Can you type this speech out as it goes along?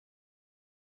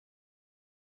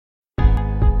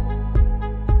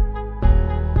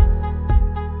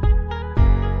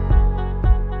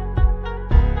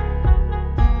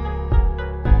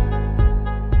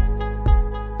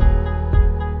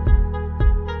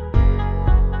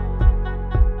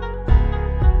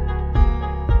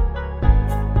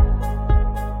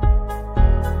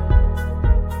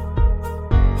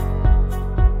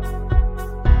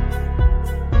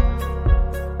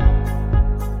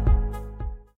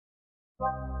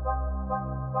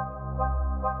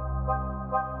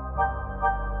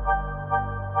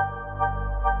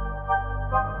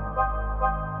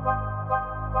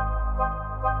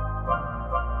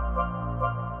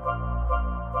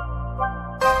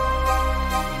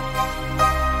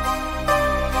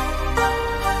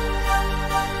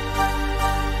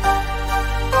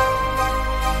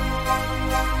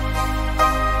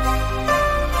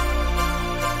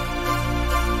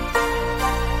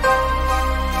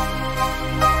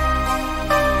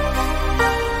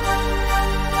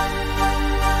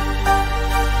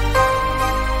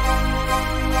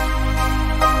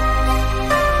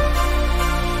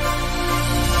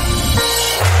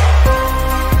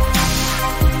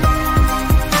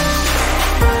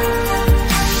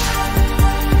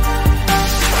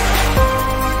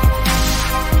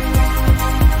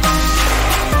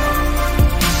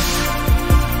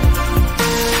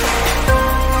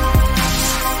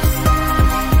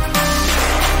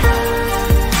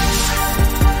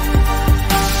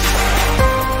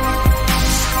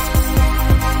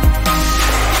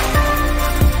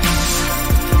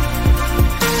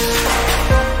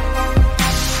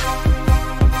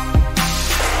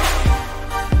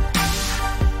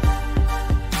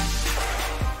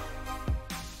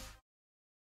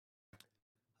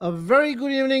A very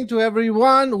good evening to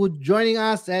everyone who's joining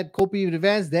us at Kopi with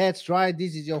Vance. That's right.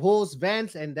 This is your host,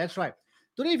 Vance, and that's right.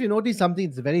 Today, if you notice something,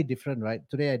 it's very different, right?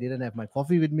 Today, I didn't have my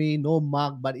coffee with me, no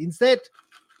mug, but instead,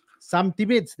 some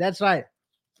tidbits. That's right.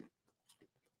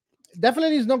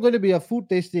 Definitely, it's not going to be a food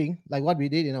tasting like what we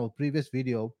did in our previous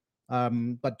video.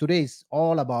 But today is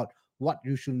all about what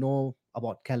you should know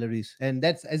about calories, and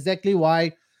that's exactly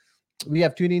why we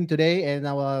have tuned in today. And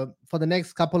our for the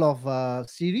next couple of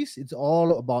series, it's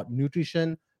all about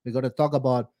nutrition. We're going to talk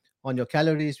about on your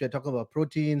calories. We're talking about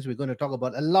proteins. We're going to talk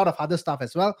about a lot of other stuff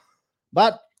as well.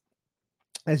 But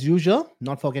as usual,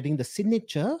 not forgetting the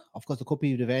signature, of course, the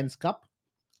Kopi Events Cup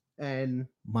and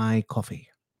my coffee.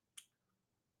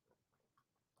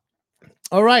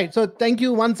 All right. So thank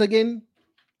you once again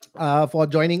for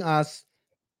joining us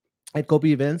at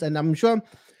Kopi Events. And I'm sure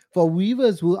for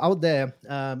viewers who are out there,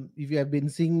 if you have been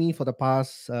seeing me for the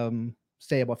past,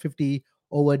 say, about 50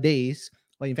 over days,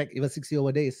 or in fact, even 60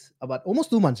 over days, about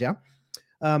almost 2 months, yeah.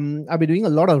 I've been doing a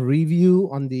lot of review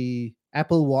on the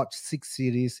Apple Watch 6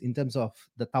 series in terms of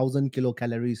the 1,000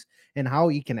 kilocalories and how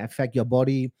it can affect your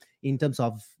body in terms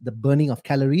of the burning of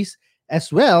calories,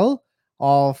 as well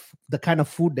of the kind of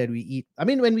food that we eat. I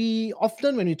mean, when we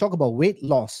talk about weight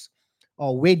loss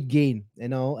or weight gain,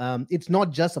 it's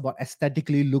not just about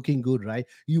aesthetically looking good, right?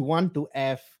 You want to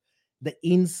have the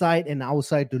inside and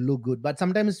outside to look good, but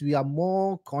sometimes we are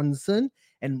more concerned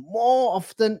and more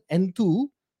often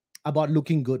into about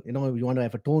looking good. You want to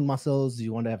have a toned muscles,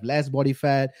 you want to have less body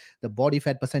fat, the body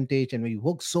fat percentage, and we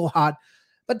work so hard.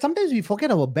 But sometimes we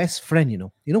forget our best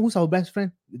friend. Who's our best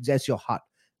friend? It's just your heart.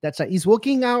 That's right. He's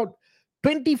working out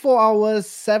 24 hours,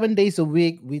 7 days a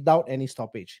week without any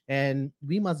stoppage. And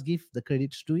we must give the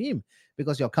credits to him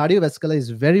because your cardiovascular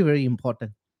is very, very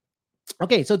important.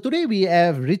 Okay, so today we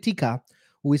have Ritika,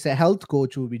 who is a health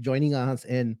coach, who will be joining us.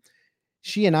 And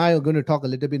she and I are going to talk a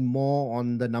little bit more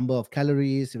on the number of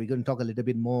calories. We're going to talk a little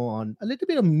bit more on a little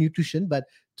bit of nutrition. But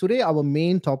today, our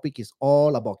main topic is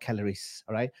all about calories.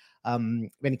 All right. When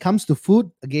it comes to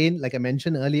food, again, like I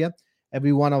mentioned earlier,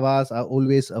 every one of us are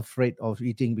always afraid of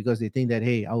eating because they think that,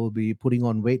 hey, I will be putting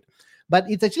on weight. But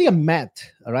it's actually a math.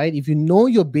 All right. If you know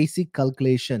your basic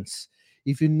calculations,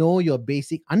 if you know your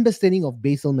basic understanding of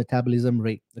basal metabolism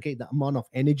rate, okay, the amount of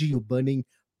energy you're burning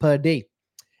per day,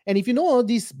 and if you know all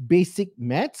these basic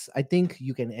maths, I think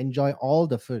you can enjoy all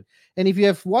the food. And if you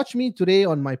have watched me today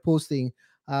on my posting,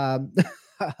 um,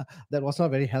 that was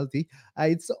not very healthy.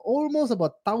 It's almost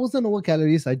about 1,000 over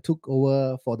calories I took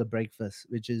over for the breakfast,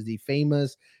 which is the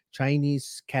famous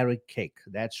Chinese carrot cake.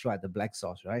 That's right, the black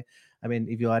sauce, right? I mean,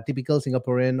 if you are a typical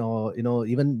Singaporean, or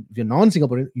even if you're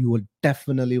non-Singaporean, you will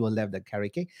definitely will love that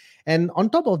carrot cake. And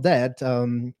on top of that,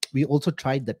 we also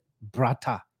tried the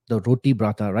prata, the roti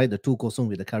prata, right? The two kosong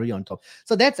with the curry on top.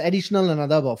 So that's additional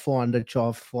another about 400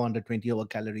 chof, 420 over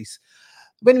calories.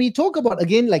 When we talk about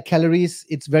again like calories,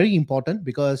 it's very important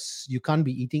because you can't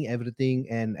be eating everything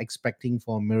and expecting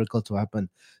for a miracle to happen.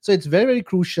 So it's very, very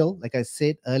crucial, like I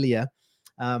said earlier,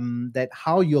 that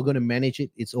how you're going to manage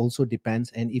it, it also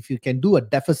depends. And if you can do a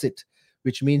deficit,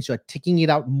 which means you're taking it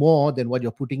out more than what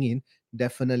you're putting in,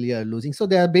 definitely you're losing. So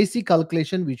there are basic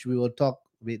calculation which we will talk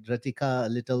with Ratika a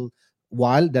little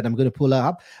while, that I'm going to pull her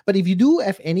up. But if you do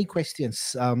have any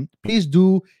questions, please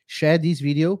do share this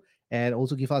video and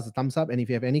also give us a thumbs up. And if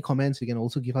you have any comments, you can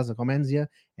also give us the comments here,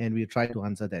 and we'll try to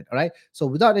answer that. All right. So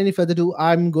without any further ado,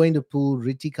 I'm going to pull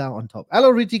Ritika on top.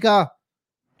 Hello, Ritika.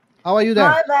 How are you there?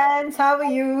 Hi, Vance. How are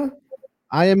you?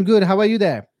 I am good. How are you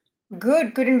there?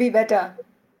 Good. Couldn't be better.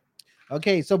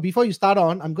 Okay. So before you start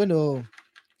on, I'm going to.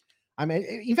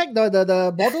 In fact,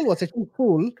 the bottle was actually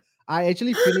full. I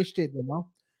actually finished it. Well,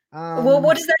 Um,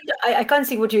 what is that? I can't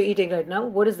see what you're eating right now.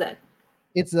 What is that?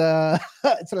 it's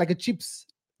it's like a chips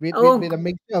Oh, with a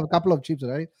mixture of a couple of chips,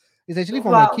 right? It's actually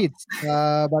for my wow. kids.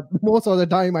 But most of the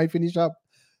time I finish up.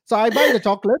 So I buy the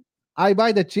chocolate, I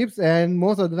buy the chips, and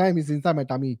most of the time it's inside my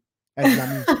tummy as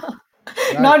yummy.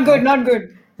 Right. Not good. Not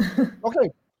good. Okay.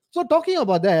 So talking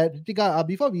about that, Ritika,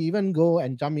 before we even go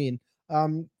and jump in,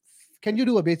 um, can you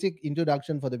do a basic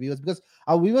introduction for the viewers? Because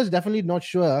our viewers definitely not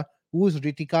sure who's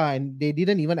Ritika, and they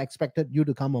didn't even expected you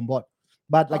to come on board.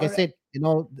 But like I All right. said,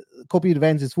 Kopi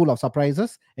Events is full of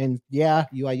surprises, and yeah,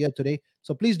 you are here today.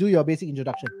 So please do your basic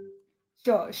introduction.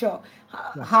 Sure, sure.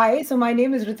 Yeah. Hi, so my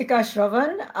name is Ritika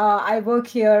Shravan. I work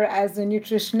here as a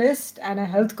nutritionist and a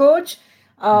health coach.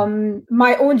 Mm.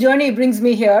 My own journey brings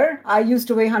me here. I used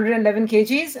to weigh 111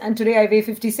 kgs and today I weigh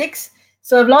 56.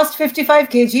 So I've lost 55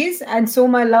 kgs and so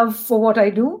my love for what I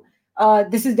do.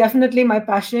 This is definitely my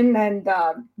passion and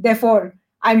therefore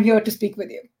I'm here to speak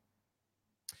with you.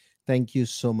 Thank you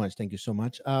so much. Thank you so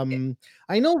much.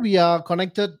 I know we are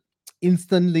connected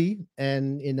instantly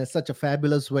and in such a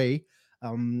fabulous way.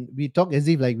 We talk as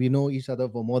if like we know each other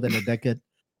for more than a decade.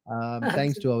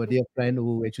 Thanks to our dear friend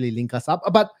who actually link us up.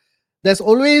 But there's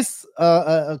always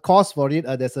a cause for it.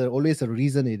 Always a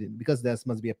reason in it, because there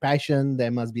must be a passion, there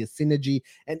must be a synergy,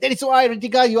 and that is why,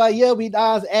 Ritika, you are here with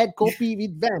us at Copy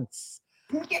with Vance.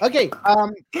 Okay.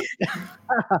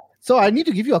 So I need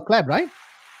to give you a clap, right?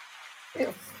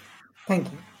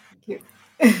 Thank you. Thank you.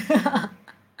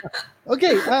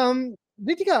 Okay,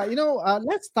 Ritika,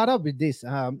 let's start off with this.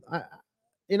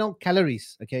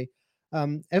 Calories. Okay,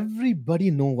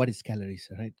 everybody know what is calories,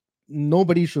 right?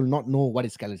 Nobody should not know what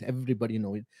is calories. Everybody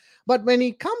know it. But when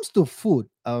it comes to food,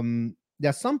 there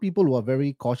are some people who are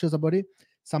very cautious about it.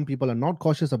 Some people are not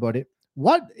cautious about it.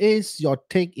 What is your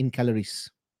take in calories?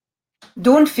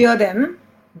 Don't fear them,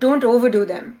 don't overdo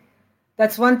them.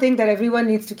 That's one thing that everyone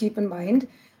needs to keep in mind.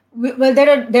 Well,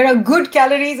 there are good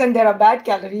calories and there are bad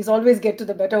calories. Always get to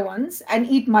the better ones and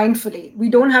eat mindfully. We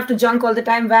don't have to junk all the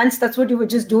time. Vance, that's what you were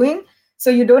just doing. So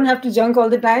you don't have to junk all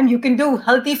the time. You can do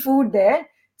healthy food there.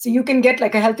 So you can get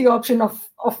like a healthy option of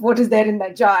what is there in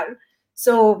that jar.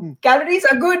 So Hmm. calories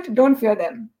are good. Don't fear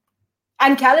them.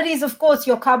 And calories, of course,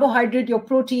 your carbohydrate, your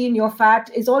protein, your fat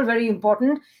is all very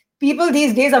important. People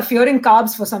these days are fearing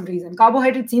carbs for some reason.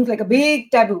 Carbohydrate seems like a big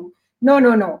taboo. No,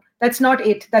 no, no, that's not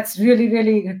it. That's really,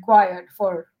 really required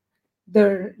for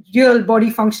the real body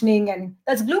functioning, and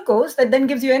that's glucose that then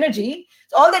gives you energy.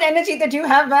 So all that energy that you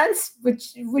have, Vance,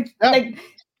 which Yeah. like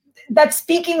that's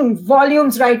speaking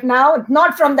volumes right now,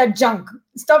 not from that junk.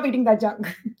 Stop eating that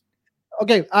junk.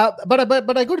 Okay, but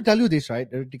I got to tell you this, right,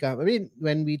 Ritika? I mean,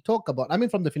 when we talk about, I mean,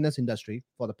 from the fitness industry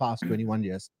for the past 21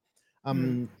 years,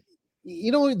 um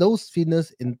those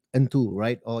fitness into,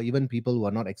 right, or even people who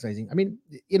are not exercising, I mean,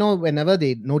 whenever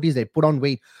they notice they put on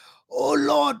weight, oh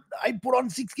lord, I put on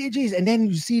 6 kgs, and then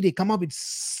you see they come up with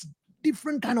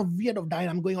different kind of weird of diet.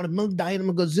 I'm going on a milk diet, I'm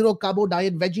going to go zero carbo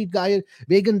diet, veggie diet,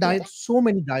 vegan diet, Yes. so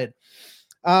many diet.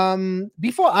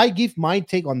 Before I give my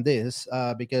take on this,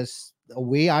 because the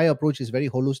way I approach is very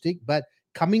holistic, but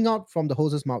coming out from the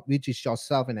horse's mouth, which is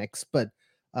yourself an expert,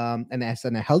 and as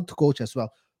a health coach as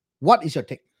well, what is your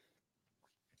take?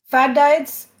 Fat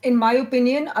diets, in my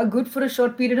opinion, are good for a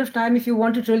short period of time if you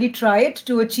want to really try it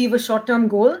to achieve a short term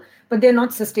goal, but they're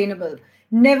not sustainable.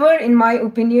 Never, in my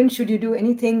opinion, should you do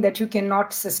anything that you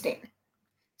cannot sustain.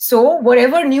 So,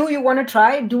 whatever new you want to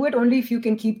try, do it only if you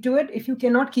can keep to it. If you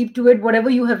cannot keep to it, whatever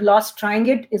you have lost trying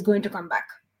it is going to come back.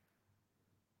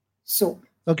 So,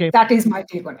 Okay. that is my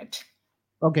take on it.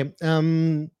 Okay.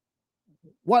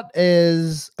 What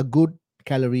is a good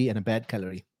calorie and a bad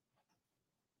calorie?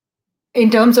 In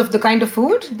terms of the kind of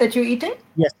food that you're eating,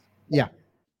 Yes. Yeah.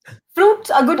 fruits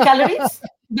are good calories.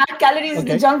 Bad calories is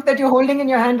the Okay. junk that you're holding in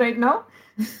your hand right now.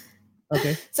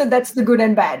 Okay. So that's the good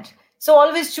and bad. So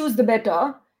always choose the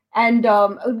better. And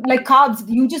like carbs,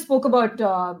 you just spoke about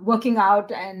working out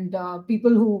and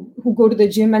people who go to the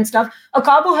gym and stuff. A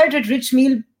carbohydrate rich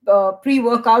meal pre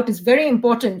workout is very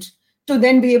important to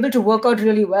then be able to work out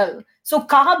really well. So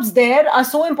carbs there are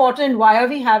so important. Why are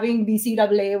we having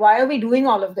BCAA? Why are we doing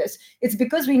all of this? It's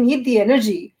because we need the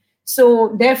energy.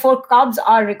 So therefore, carbs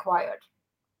are required.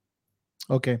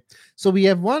 Okay, so we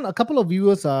have a couple of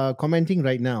viewers commenting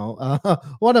right now.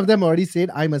 One of them already said,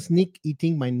 "I'm a sneak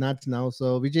eating my nuts now."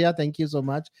 So Vijaya, thank you so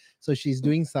much. So she's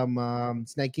doing some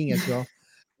snacking as well.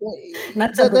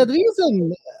 Nuts are The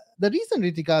good. reason,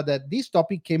 Ritika, that this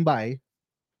topic came by.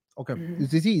 Okay, you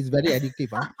see, it's very addictive,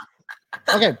 huh?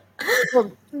 Okay,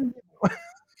 so,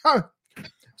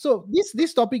 so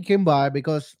this topic came by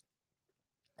because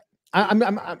I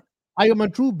am a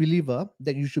true believer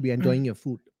that you should be enjoying your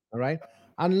food. All right,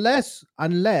 unless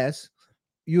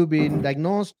you've been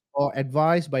diagnosed or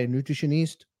advised by a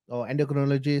nutritionist or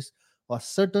endocrinologist or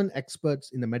certain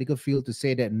experts in the medical field to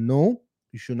say that no,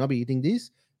 you should not be eating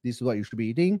this. This is what you should be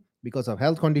eating because of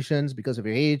health conditions, because of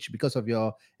your age, because of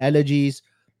your allergies.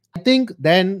 I think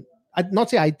then I'd not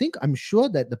say I think I'm sure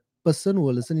that the person who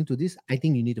are listening to this, I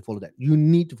think you need to follow that. You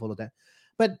need to follow that.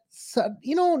 But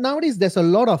nowadays there's a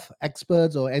lot of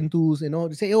experts or enthus,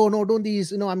 they say, oh no, don't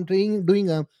these, I'm doing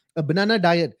a banana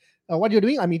diet. What you're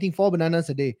doing? I'm eating 4 bananas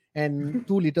a day and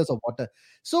 2 liters of water.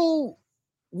 So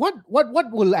what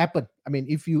will happen? I mean,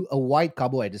 if you avoid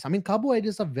carbohydrates, I mean,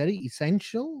 carbohydrates are very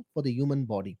essential for the human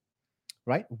body,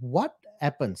 right? What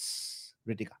happens,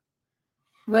 Ritika?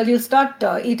 Well, you start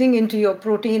eating into your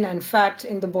protein and fat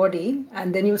in the body,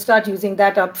 and then you start using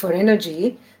that up for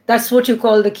energy. That's what you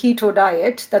call the keto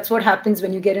diet. That's what happens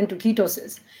when you get into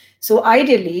ketosis. So,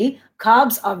 ideally,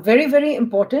 carbs are very, very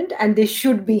important and they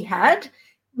should be had.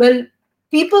 Well,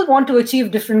 people want to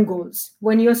achieve different goals.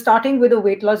 When you're starting with a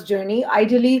weight loss journey,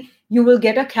 ideally, you will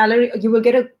get a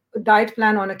diet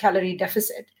plan on a calorie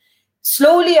deficit.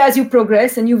 Slowly, as you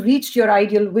progress and you've reached your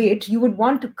ideal weight, you would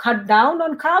want to cut down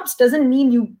on carbs. Doesn't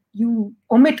mean you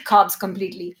omit carbs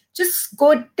completely. Just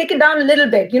go take it down a little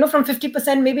bit, from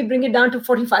 50%, maybe bring it down to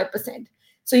 45%.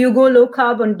 So you go low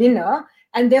carb on dinner,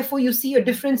 and therefore you see a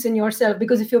difference in yourself,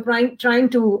 because if you're trying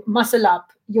to muscle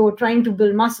up, you're trying to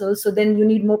build muscle, so then you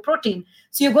need more protein.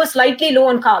 So you go slightly low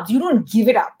on carbs. You don't give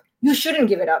it up. You shouldn't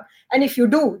give it up. And if you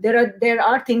do, there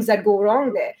are things that go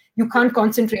wrong there. You can't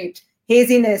concentrate,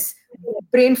 haziness,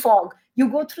 brain fog. You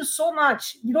go through so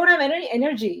much. You don't have any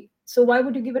energy. So why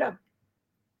would you give it up?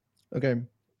 Okay.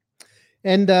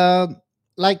 And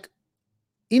like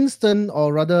instant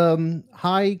or rather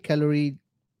high calorie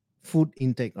food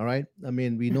intake, all right? I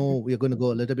mean, we know we're going to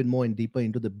go a little bit more and deeper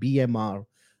into the BMR,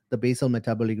 the basal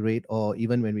metabolic rate, or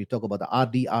even when we talk about the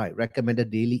RDI, recommended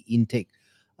daily intake.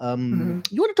 You want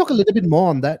to talk a little bit more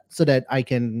on that so that I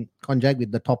can conjunct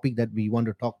with the topic that we want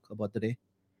to talk about today?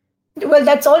 Well,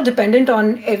 that's all dependent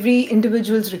on every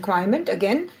individual's requirement.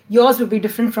 Again, yours will be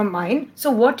different from mine. So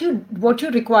what you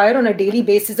require on a daily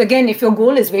basis, again, if your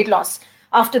goal is weight loss,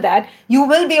 after that, you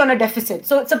will be on a deficit.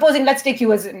 So supposing, let's take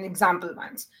you as an example,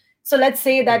 Vance. So let's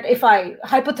say that if I,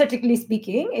 hypothetically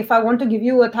speaking, if I want to give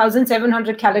you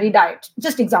 1,700 calorie diet,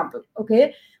 just example,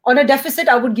 okay? On a deficit,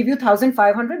 I would give you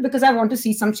 1,500 because I want to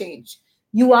see some change.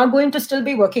 You are going to still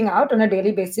be working out on a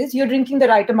daily basis. You're drinking the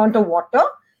right amount of water.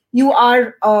 You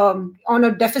are on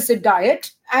a deficit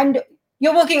diet, and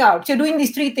you're working out. You're doing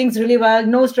these three things really well: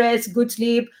 no stress, good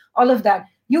sleep, all of that.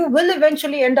 You will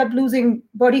eventually end up losing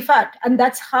body fat, and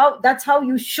that's how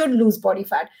you should lose body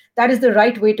fat. That is the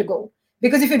right way to go.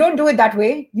 Because if you don't do it that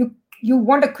way, you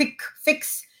want a quick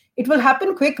fix. It will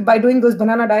happen quick by doing those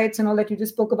banana diets and all that you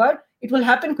just spoke about. It will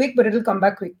happen quick, but it'll come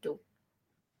back quick too.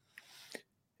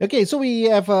 Okay, so we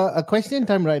have a question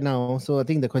time right now. So I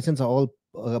think the questions are all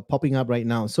popping up right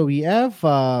now. So we have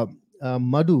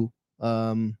Madhu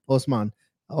Osman.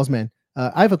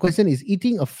 I have a question: is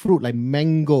eating a fruit like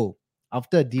mango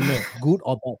after dinner good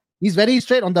or bad? He's very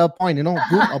straight on the point, good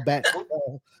or bad.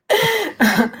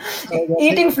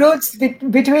 Eating fruits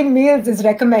between meals is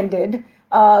recommended.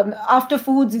 After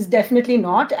foods is definitely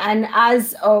not. And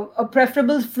as a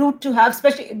preferable fruit to have,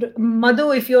 especially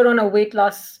Madhu, if you're on a weight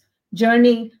loss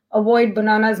journey, avoid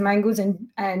bananas, mangoes, and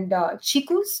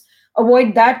chikus.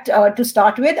 Avoid that to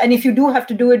start with. And if you do have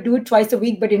to do it twice a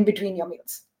week, but in between your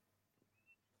meals.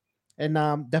 And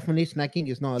definitely snacking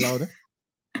is not allowed.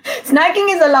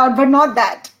 Snacking is allowed, but not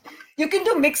that. You can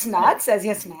do mixed nuts as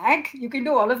your snack. You can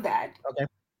do all of that. Okay.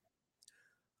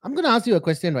 I'm going to ask you a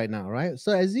question right now, right?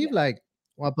 So as if like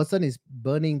a person is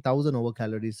burning 1,000 over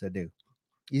calories a day,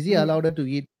 is he allowed to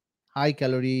eat high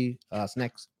calorie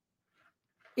snacks?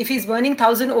 If he's burning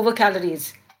 1,000 over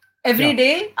calories every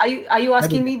day, are you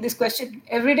asking me this question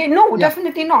every day? No,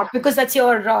 definitely not, because that's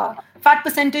your fat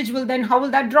percentage. Then how will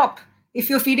that drop if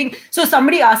you're feeding? So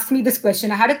somebody asked me this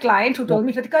question. I had a client who told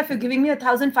me, Ritika, if you're giving me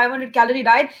 1,500 calorie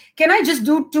diet, can I just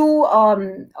do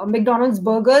 2 McDonald's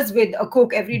burgers with a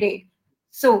Coke every day?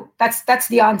 So that's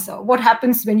the answer. What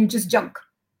happens when you just junk?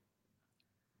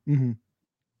 Mm-hmm.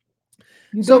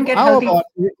 You don't So get how healthy. about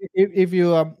if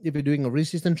you're doing a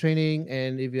resistance training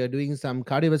and if you're doing some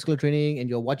cardiovascular training and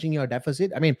you're watching your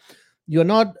deficit? I mean, you're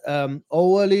not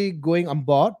overly going on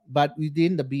board, but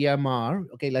within the BMR.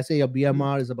 Okay, let's say your Mm,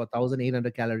 BMR is about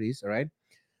 1,800 calories. All right,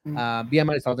 mm,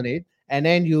 BMR is 1,008, and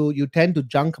then you tend to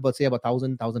junk about say about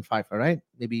 1,000, 1,005. All right,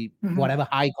 maybe mhm, whatever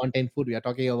high content food we are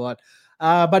talking about.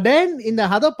 But then in the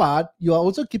other part, you are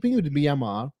also keeping with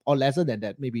BMR or lesser than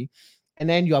that maybe, and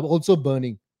then you are also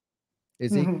burning. You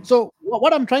see, mhm. so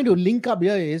what I'm trying to link up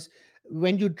here is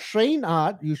when you train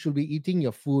hard, you should be eating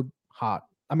your food hard.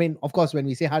 I mean, of course, when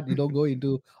we say hard, you don't go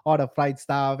into all the fried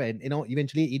stuff, and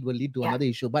eventually it will lead to Yeah. another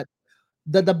issue. But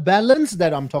the balance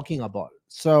that I'm talking about.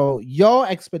 So your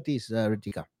expertise,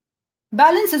 Ritika.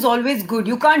 Balance is always good.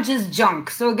 You can't just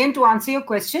junk. So, again, to answer your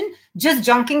question, just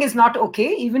junking is not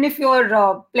okay. Even if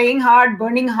you're playing hard,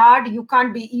 burning hard, you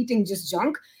can't be eating just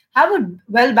junk. Have a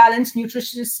well balanced,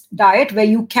 nutritious diet where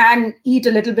you can eat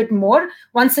a little bit more.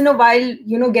 Once in a while,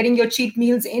 getting your cheat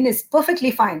meals in is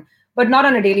perfectly fine, but not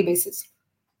on a daily basis.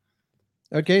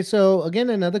 Okay, so again,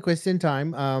 another question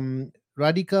time.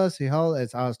 Radhika Sihal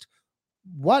has asked,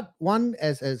 what one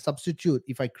as a substitute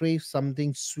if I crave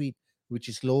something sweet, which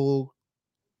is low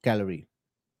calorie?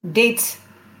 Dates.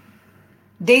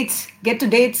 Dates, get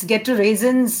to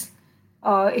raisins,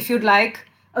 if you'd like.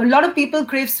 A lot of people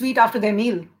crave sweet after their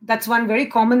meal. That's one very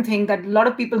common thing that a lot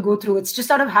of people go through. It's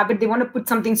just out of habit. They want to put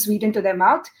something sweet into their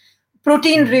mouth.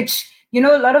 Protein Mhm. rich. A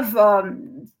lot of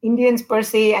Indians per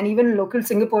se, and even local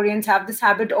Singaporeans have this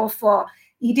habit of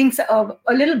eating a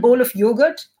little bowl of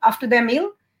yogurt after their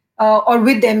meal, or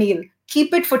with their meal.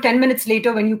 Keep it for 10 minutes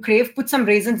later when you crave, put some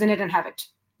raisins in it and have it.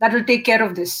 That will take care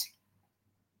of this.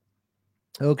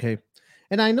 Okay,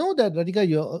 and I know that Radhika,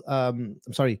 you're I'm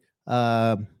sorry,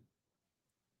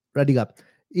 Radhika.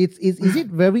 Is it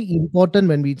very important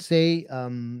when we say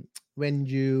when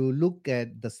you look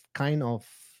at the kind of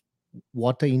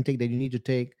water intake that you need to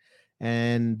take,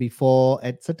 and before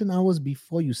at certain hours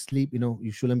before you sleep,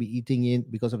 you shouldn't be eating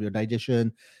it because of your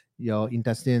digestion, your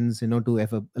intestines, to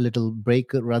have a little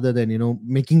break rather than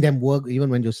making them work even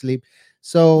when you sleep.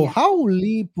 So Yeah. how will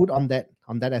we put on that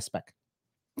aspect?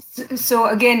 So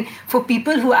again, for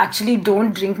people who actually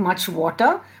don't drink much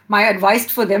water, my advice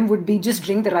for them would be just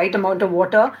drink the right amount of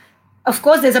water. Of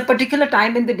course, there's a particular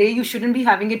time in the day you shouldn't be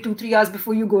having it 2, 3 hours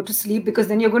before you go to sleep, because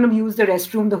then you're going to use the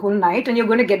restroom the whole night and you're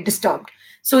going to get disturbed.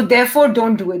 So therefore,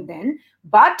 don't do it then.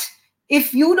 But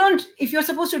if you're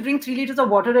supposed to drink 3 liters of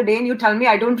water a day and you tell me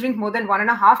I don't drink more than one and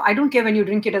a half, I don't care when you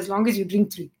drink it as long as you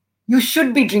drink three. You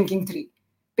should be drinking three,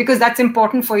 because that's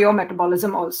important for your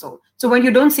metabolism also. So when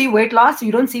you don't see weight loss,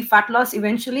 you don't see fat loss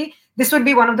eventually, this would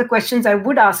be one of the questions I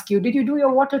would ask you. Did you do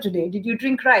your water today? Did you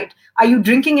drink right? Are you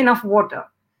drinking enough water?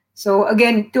 So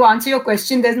again, to answer your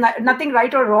question, there's nothing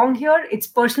right or wrong here. It's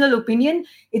personal opinion.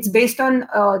 It's based on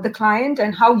the client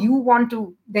and how you want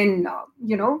to then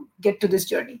get to this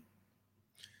journey.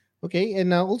 Okay,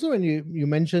 and also when you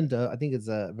mentioned, I think it's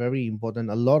very important.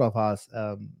 A lot of us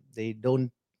they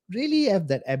don't really have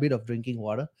that habit of drinking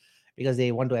water because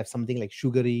they want to have something like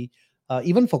sugary,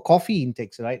 even for coffee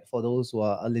intakes, right? For those who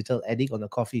are a little addict on the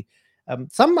coffee,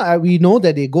 some we know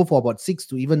that they go for about 6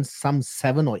 to even some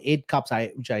 7 or 8 cups.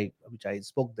 Which I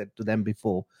spoke that to them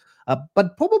before,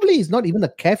 but probably it's not even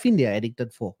the caffeine they are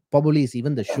addicted for. Probably it's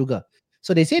even the sugar.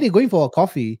 So they say they're going for a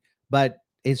coffee, but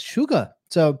it's sugar.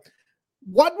 So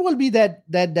what will be that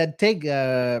take,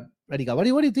 Radhika? What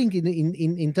do you think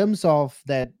in terms of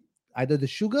that, either the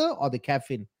sugar or the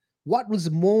caffeine? What was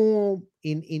more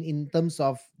in terms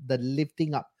of the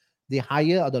lifting up, the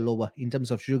higher or the lower in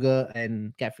terms of sugar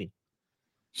and caffeine?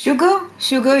 Sugar.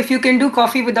 If you can do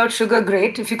coffee without sugar,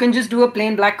 great. If you can just do a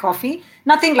plain black coffee,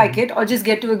 nothing like Mhm. it, or just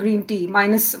get to a green tea,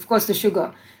 minus, of course, the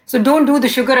sugar. So don't do the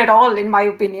sugar at all, in my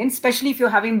opinion, especially if you're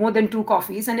having more than two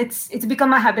coffees, and it's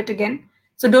become a habit again.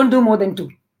 So don't do more than two.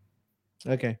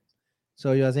 Okay,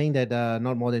 so you are saying that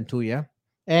not more than two, yeah,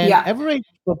 and Yeah. average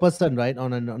per person, right,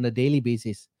 on a daily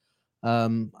basis, how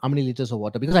many liters of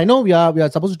water? Because I know we are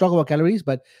supposed to talk about calories,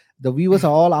 but the viewers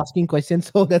are all asking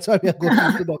questions, so that's why we are going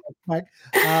into the fact.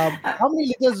 How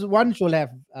many liters one should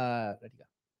have, Radhika?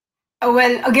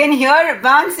 Well, again, here,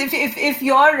 Vance, if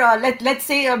your let's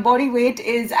say your body weight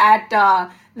is at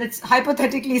let's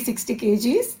hypothetically 60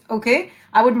 kgs, okay,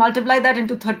 I would multiply that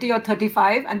into 30 or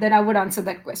 35, and then I would answer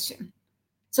that question.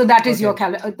 So that is Okay, your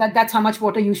that's how much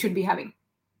water you should be having.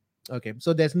 okay,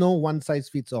 so there's no one size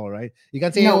fits all, right? You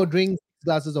can say, oh, No, drink 6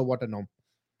 glasses of water, no.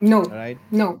 no, All right.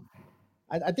 no.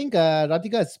 I think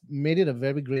Radhika has made it a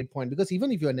very great point, because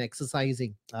even if you're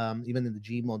exercising, even in the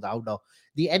gym or the outdoor,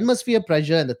 the atmosphere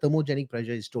pressure and the thermogenic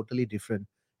pressure is totally different.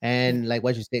 Yeah. And like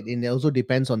what you said, it also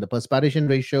depends on the perspiration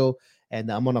ratio and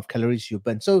the amount of calories you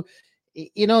burn. So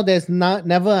there's not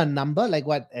never a number, like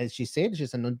what, as she said,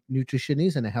 she's a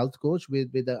nutritionist and a health coach,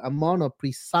 with the amount of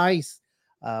precise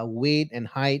weight and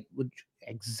height, which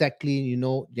exactly,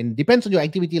 and depends on your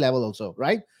activity level also,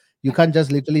 right? You Yeah. can't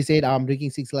just literally say, I'm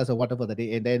drinking 6 glass of water for the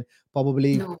day, and then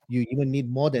probably No. you even need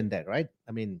more than that, right?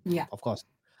 I mean, Yeah. of course.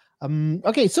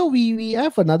 Okay, so we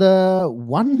have another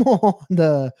one more on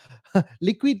the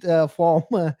liquid form.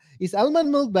 Is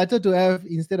almond milk better to have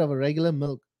instead of a regular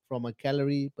milk from a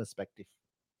calorie perspective?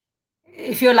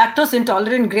 If you're lactose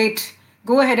intolerant, great.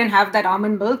 Go ahead and have that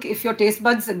almond milk. If your taste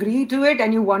buds agree to it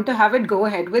and you want to have it, go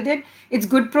ahead with it. It's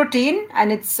good protein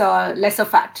and it's lesser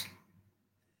fat.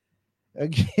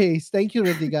 Okay, thank you,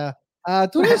 Ritika.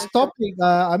 Today's topic,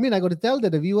 I mean, I got to tell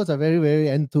that the viewers are very, very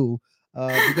into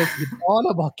because it's all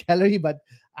about calorie. But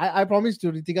I promise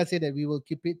to Ritika say that we will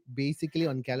keep it basically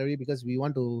on calorie because we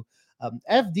want to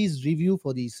have this review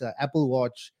for this Apple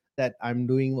Watch that I'm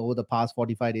doing over the past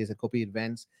 45 days at Copy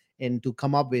Events, and to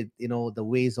come up with the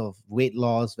ways of weight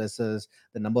loss versus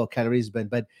the number of calories burned.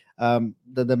 But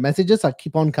the messages are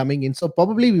keep on coming in, so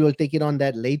probably we will take it on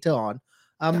that later on.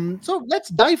 So let's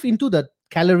dive into the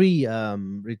calorie,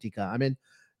 Ritika. I mean,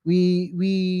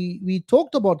 we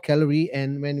talked about calorie,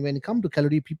 and when it comes to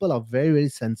calorie, people are very, very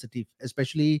sensitive,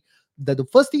 especially the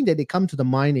first thing that they come to the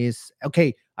mind is,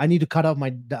 okay, I need to cut off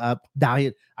my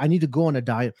diet. I need to go on a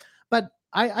diet. But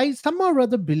I somehow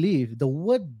rather believe the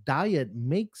word diet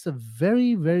makes a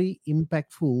very, very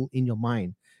impactful in your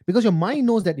mind, because your mind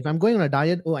knows that if I'm going on a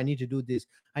diet, oh, I need to do this.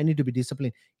 I need to be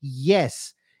disciplined.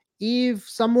 Yes, if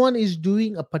someone is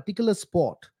doing a particular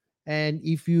sport, and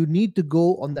if you need to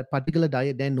go on that particular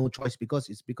diet, then no choice, because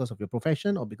it's because of your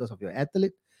profession or because of your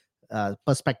athlete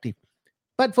perspective.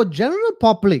 But for general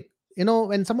public,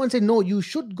 when someone say no, you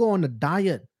should go on a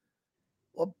diet,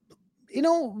 uh,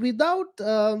 without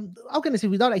how can I say,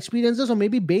 without experiences, or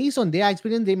maybe based on their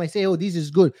experience, they might say, oh, this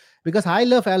is good because I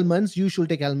love almonds, you should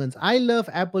take almonds. I love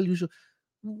apple, you should.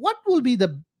 What will be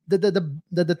the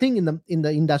thing in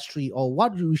the industry, or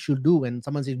what you should do when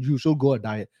someone says you should go a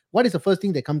diet? What is the first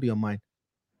thing that come to your mind?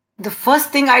 The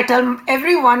first thing I tell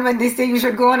everyone when they say you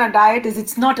should go on a diet is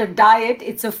it's not a diet,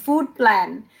 it's a food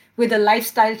plan with a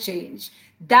lifestyle change.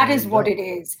 That There is you what go. it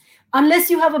is. Unless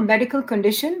you have a medical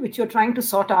condition which you're trying to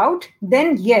sort out,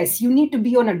 then yes, you need to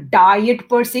be on a diet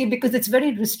per se because it's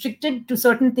very restricted to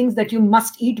certain things that you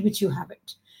must eat which you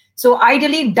haven't. So,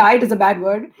 ideally, diet is a bad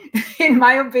word, in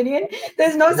my opinion.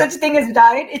 There's no Yeah, such thing as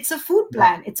diet. It's a food yeah.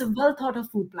 plan, it's a well thought of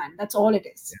food plan. That's all it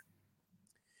is.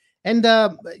 And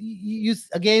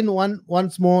again,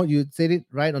 once more, you said it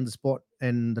right on the spot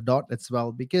and the dot as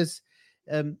well, because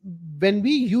um, when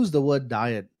we use the word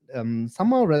diet,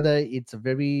 somehow or other, it's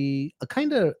a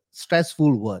kind of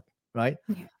stressful word, right?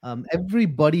 Yeah.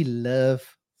 Everybody love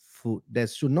food. There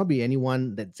should not be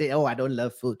anyone that say, oh, I don't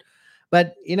love food.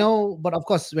 But but of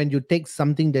course, when you take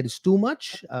something that is too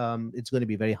much, it's going to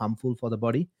be very harmful for the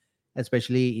body,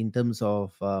 especially in terms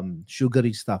of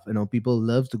sugary stuff. People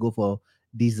love to go for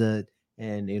dessert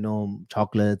and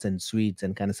chocolates and sweets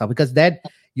and kind of stuff, because that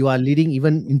you are leading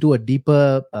even into a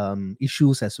deeper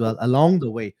issues as well along the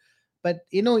way. But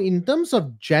in terms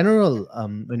of general,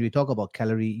 when we talk about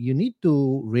calorie, you need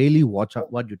to really watch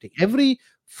out what you take. Every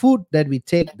food that we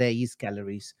take, there is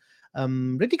calories.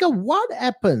 Ritika, what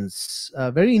happens,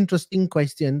 very interesting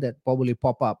question that probably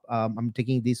pop up, I'm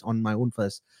taking this on my own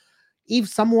first. If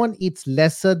someone eats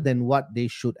lesser than what they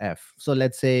should have, so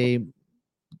let's say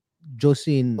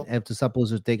Josine have to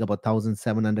suppose to take about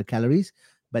 1,700 calories,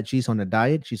 but she's on a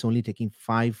diet. She's only taking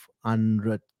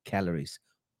 500 calories.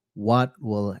 What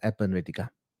will happen, Ritika?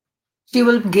 She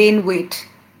will gain weight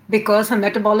because her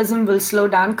metabolism will slow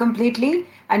down completely.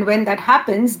 And when that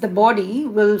happens, the body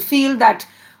will feel that,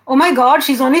 oh my God,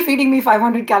 she's only feeding me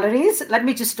 500 calories. Let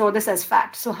me just store this as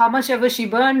fat. So, how much ever she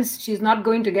burns, she's not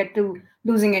going to get to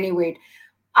losing any weight.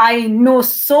 I know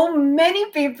so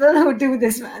many people who do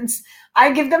this, man.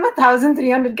 I give them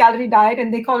 1,300 calorie diet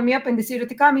and they call me up and they say,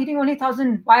 Ritika, I'm eating only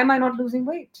 1,000. Why am I not losing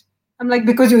weight? I'm like,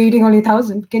 because you're eating only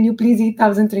 1,000. Can you please eat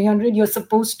 1,300? You're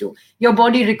supposed to. Your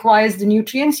body requires the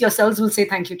nutrients. Your cells will say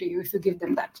thank you to you if you give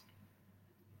them that.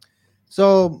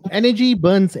 So energy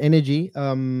burns energy.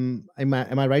 Am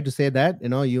I right to say that?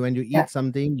 You, when you Yeah, eat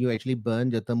something, you actually burn,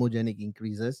 your thermogenic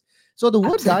increases. So the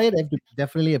word absolutely. diet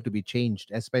definitely have to be changed,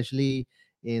 especially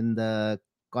in the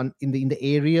in the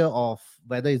area of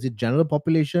whether is it general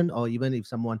population, or even if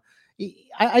someone.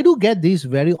 I do get this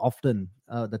very often.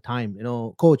 The time,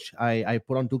 coach, I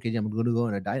put on 2 kg. I'm going to go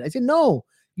on a diet. I say no.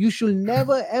 You should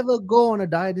never ever go on a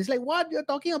diet. It's like, what you're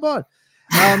talking about?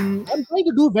 I'm trying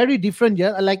to do very different.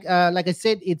 Yeah, like I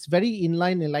said, it's very in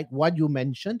line in like what you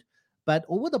mentioned. But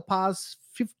over the past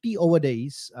 50 over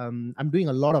days, I'm doing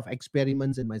a lot of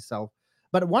experiments in myself.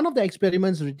 But one of the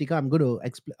experiments, Ritika, I'm going to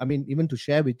explain. I mean, even to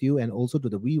share with you and also to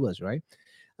the viewers, right?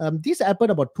 This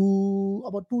happened about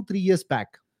 2 3 years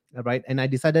back, right? And I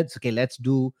decided, okay, let's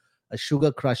do a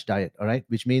sugar crush diet, all right,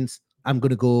 which means I'm going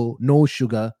to go no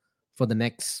sugar for the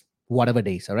next whatever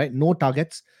days, all right, no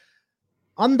targets.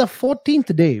 On the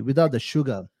 14th day without the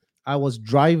sugar, I was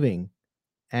driving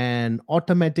and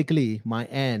automatically my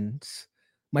hands,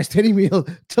 my steering wheel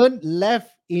turned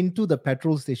left into the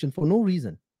petrol station for no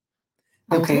reason.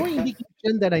 There was no Okay.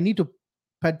 indication that I need to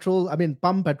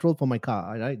pump petrol for my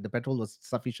car, right? The petrol was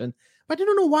sufficient. But I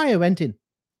don't know why I went in.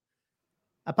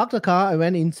 I parked the car, I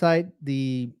went inside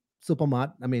the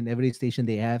supermart. I mean, every station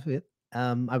they have it.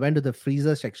 I went to the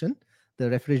freezer section, the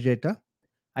refrigerator.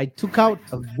 I took out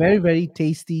a very, very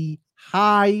tasty,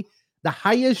 the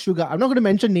highest sugar. I'm not going to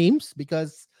mention names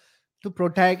because to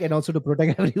protect and also to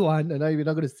protect everyone. And we're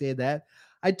not going to say that.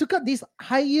 I took out this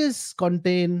highest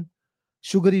contain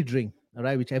sugary drink, all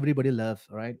right, which everybody loves,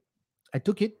 all right. I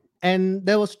took it, and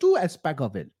there was two aspects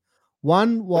of it.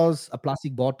 One was a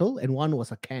plastic bottle, and one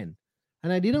was a can.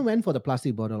 And I didn't went for the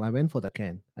plastic bottle. I went for the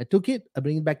can. I took it. I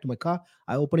bring it back to my car.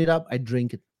 I open it up. I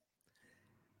drink it.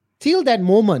 Till that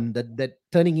moment, that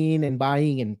turning in and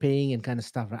buying and paying and kind of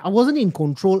stuff, right? I wasn't in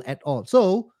control at all.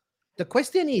 So the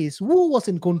question is, who was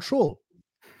in control,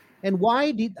 and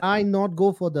why did I not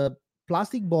go for the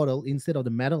plastic bottle instead of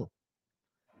the metal?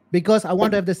 Because I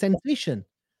want to have the sensation.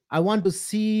 I want to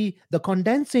see the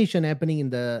condensation happening in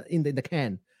the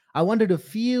can. I wanted to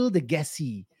feel the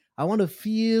gassy. I want to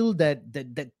feel that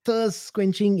thirst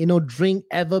quenching drink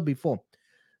ever before.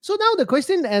 So now the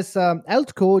question, as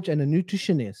health coach and a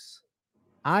nutritionist,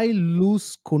 I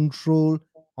lose control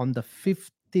on the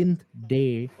 15th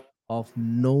day of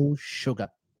no sugar.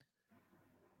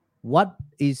 What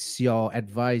is your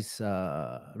advice,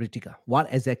 Ritika?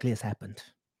 What exactly has happened?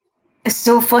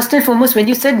 So first and foremost, when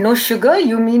you said no sugar,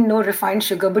 you mean no refined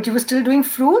sugar, but you were still doing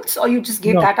fruits, or you just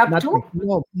gave No, that up nothing.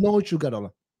 too? No sugar at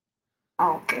all.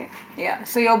 Okay, yeah.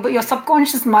 So your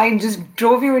subconscious mind just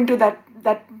drove you into that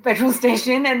petrol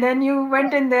station, and then you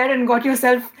went in there and got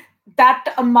yourself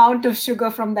that amount of sugar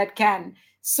from that can.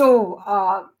 So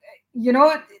you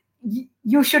know,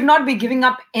 you should not be giving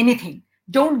up anything.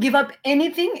 Don't give up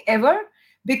anything ever,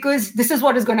 because this is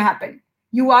what is going to happen.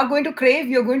 You are going to crave.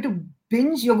 You're going to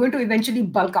binge. You're going to eventually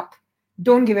bulk up.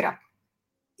 Don't give it up.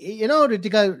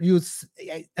 Ritika,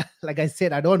 like I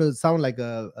said, I don't want to sound like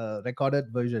a recorded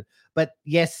version, but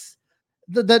yes,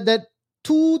 that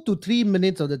 2 to 3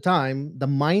 minutes of the time, the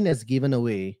mind has given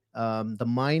away. The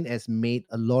mind has made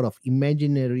a lot of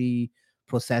imaginary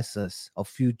processes of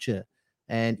future,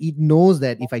 and it knows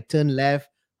that if I turn left,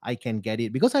 I can get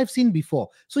it because I've seen before.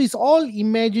 So it's all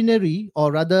imaginary,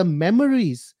 or rather,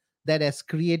 memories that has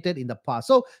created in the past.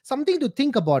 So something to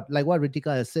think about, like what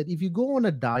Ritika has said. If you go on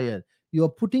a diet, you're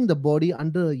putting the body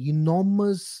under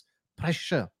enormous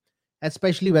pressure,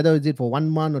 especially whether it's it for 1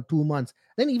 month or 2 months.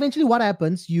 Then eventually what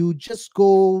happens, you just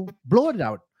go blow it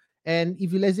out. And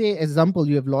if you, let's say example,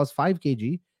 you have lost 5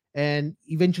 kg, and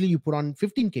eventually you put on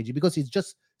 15 kg because it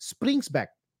just springs back.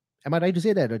 Am I right to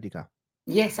say that, Radhika?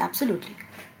 Yes, absolutely.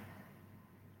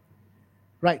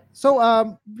 Right.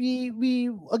 So we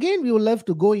again, we would love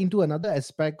to go into another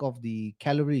aspect of the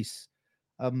calories,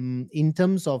 in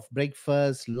terms of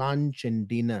breakfast, lunch, and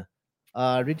dinner.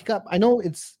 Ritika, I know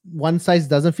it's one size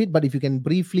doesn't fit, but if you can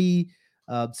briefly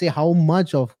say how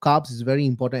much of carbs is very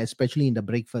important, especially in the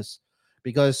breakfast,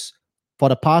 because for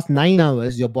the past 9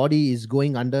 hours, your body is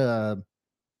going under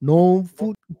no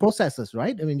food processes,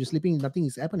 right? I mean, you're sleeping, nothing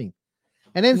is happening.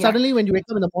 And then Yeah. suddenly when you wake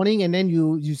up in the morning, and then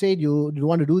you said you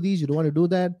want to do this, you don't want to do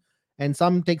that, and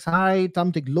some takes high,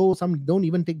 some take low, some don't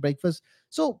even take breakfast.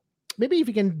 So maybe if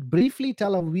you can briefly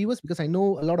tell our viewers, because I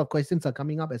know a lot of questions are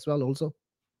coming up as well also.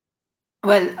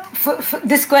 Well, for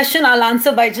this question, I'll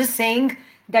answer by just saying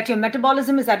that your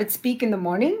metabolism is at its peak in the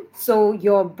morning. So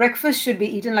your breakfast should be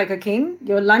eaten like a king,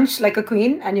 your lunch like a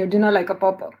queen, and your dinner like a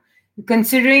pauper.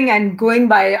 Considering and going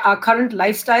by our current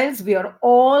lifestyles, we are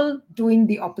all doing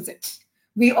the opposite.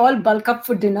 We all bulk up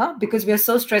for dinner because we are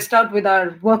so stressed out with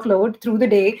our workload through the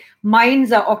day.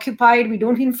 Minds are occupied. We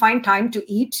don't even find time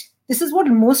to eat. This is what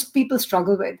most people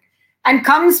struggle with. And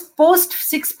comes post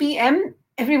 6 p.m.,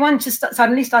 everyone just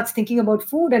suddenly starts thinking about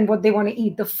food and what they want to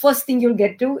eat. The first thing you'll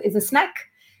get to is a snack.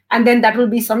 And then that will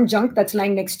be some junk that's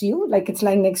lying next to you, like it's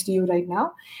lying next to you right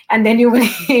now. And then you will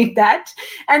eat that.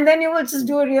 And then you will just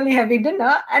do a really heavy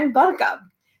dinner and bulk up.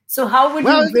 So, how would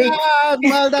Well you break? done,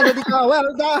 well done, Radhika,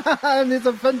 well done. It's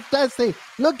a fantastic.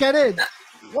 Look at it.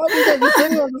 What is that? You're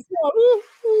standing on the floor. Ooh,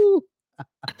 ooh.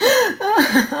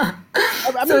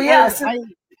 I So mean, yeah, so I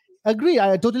agree.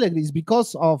 I totally agree. It's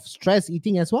because of stress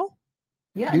eating as well.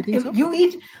 Do yeah, you think if so? you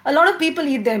eat, a lot of people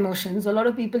eat their emotions, a lot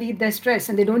of people eat their stress,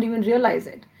 and they don't even realize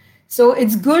it. So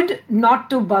it's good not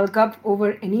to bulk up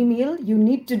over any meal. You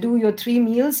need to do your 3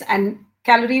 meals, and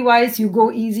calorie wise, you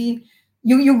go easy.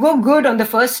 You go good on the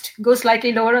first, go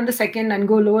slightly lower on the second, and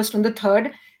go lowest on the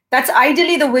third. That's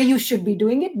ideally the way you should be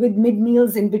doing it, with mid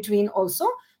meals in between also.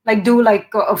 Like do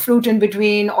like a fruit in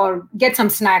between, or get some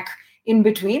snack in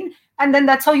between, and then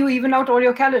that's how you even out all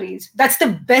your calories. That's the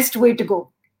best way to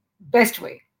go. Best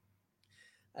way.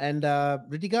 And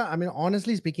Ritika, I mean,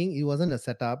 honestly speaking, it wasn't a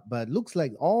setup, but looks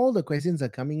like all the questions are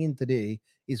coming in today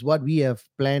is what we have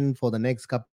planned for the next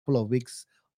couple of weeks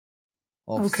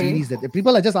of series. That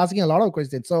people are Okay. just asking a lot of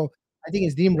questions. So I think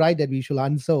it's deemed right that we should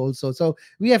answer also. So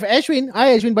we have Ashwin.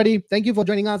 Hi, Ashwin, buddy. Thank you for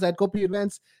joining us at Copy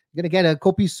Advance. You're gonna get a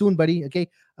copy soon, buddy. Okay.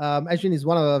 Ashwin is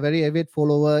one of a very avid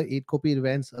follower at Copy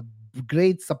Advance, a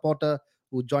great supporter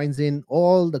who joins in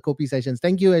all the copy sessions.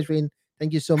 Thank you, Ashwin.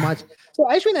 Thank you so much. So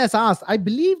Ashwin has asked, I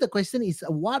believe the question is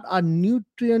what are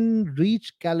nutrient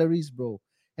rich calories, bro?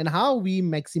 And how we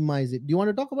maximize it. Do you want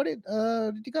to talk about it,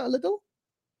 Ritika, a little?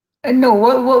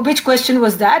 No, which question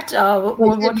was that? No, he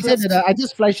What said was? that I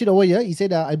just flashed it over here. He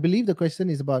said, I believe the question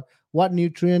is about what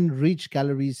nutrient rich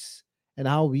calories and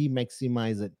how we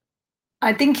maximize it.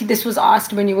 I think this was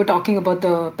asked when you were talking about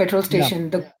the petrol Yeah. station,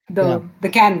 the Yeah. the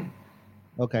can.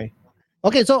 Okay.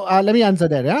 Okay. So let me answer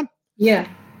that. Yeah. Yeah.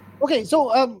 Okay, so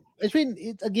Ashwin,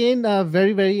 it's again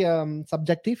very very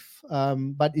subjective,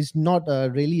 but it's not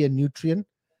really a nutrient,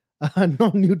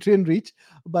 not nutrient rich,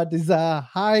 but it's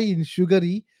high in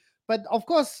sugary. But of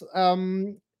course,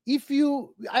 if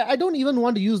you, I don't even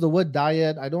want to use the word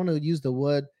diet. I don't want to use the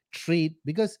word treat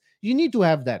because you need to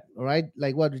have that, all right?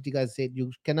 Like what Ritika said,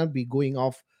 you cannot be going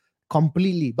off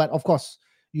completely. But of course,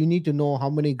 you need to know how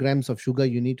many grams of sugar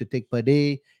you need to take per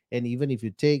day, and even if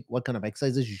you take, what kind of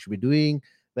exercises you should be doing,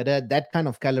 whether that kind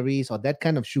of calories or that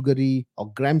kind of sugary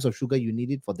or grams of sugar you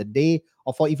need it for the day,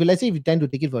 or for, if you, let's say if you tend to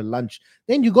take it for lunch,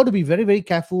 then you got to be very very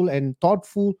careful and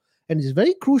thoughtful, and it's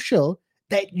very crucial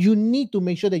that you need to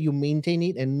make sure that you maintain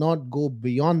it and not go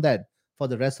beyond that for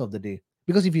the rest of the day.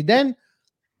 Because if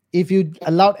you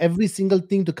allowed every single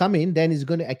thing to come in, then it's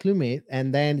going to acclimate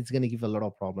and then it's going to give a lot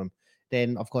of problem.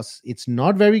 Then of course it's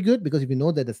not very good, because if you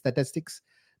know that the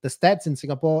stats in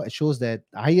Singapore shows that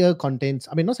higher contents,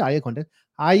 I mean not say higher content,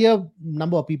 higher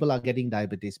number of people are getting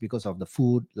diabetes because of the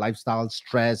food, lifestyle,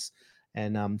 stress,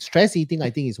 and stress eating. I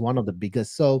think is one of the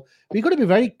biggest. So we got to be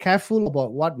very careful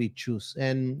about what we choose.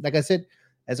 And like I said,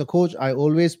 as a coach, I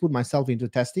always put myself into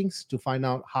testings to find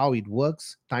out how it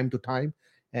works time to time,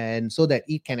 and so that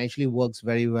it can actually works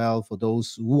very well for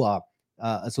those who are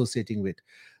associating with.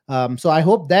 So I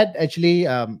hope that actually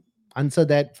answer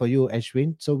that for you,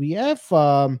 Ashwin. So we have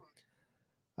um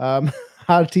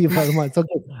RT Verma. So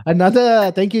okay.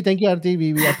 Another thank you, RT.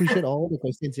 We appreciate all the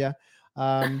questions. Yeah.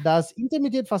 Does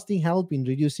intermittent fasting help in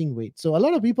reducing weight? So a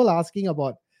lot of people are asking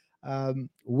about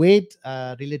weight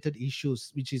related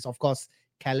issues, which is of course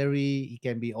calorie. It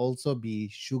can be also be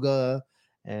sugar,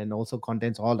 and also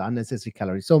contains all the unnecessary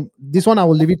calories. So this one I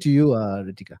will leave it to you,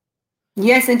 Ritika.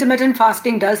 Yes, intermittent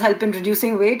fasting does help in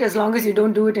reducing weight as long as you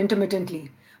don't do it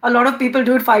intermittently. A lot of people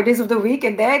do it 5 days of the week,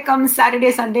 and there comes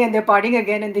Saturday, Sunday, and they're partying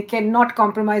again, and they cannot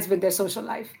compromise with their social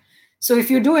life. So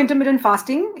if you do intermittent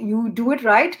fasting, you do it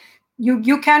right.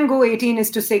 You can go 18 is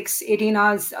to 6, 18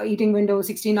 hours eating window,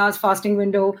 16 hours fasting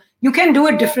window. You can do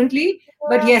it differently,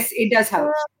 but yes, it does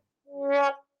help.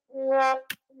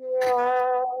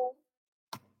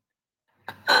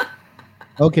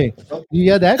 Okay, you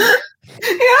hear that?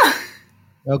 Yeah.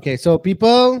 Okay, so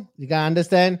people, you can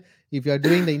understand if you're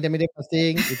doing the intermittent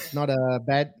fasting, it's not a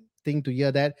bad thing to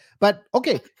hear that. But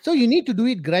okay, so you need to do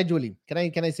it gradually. Can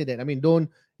I say that? I mean, don't,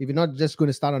 if you're not just going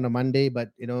to start on a Monday,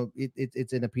 but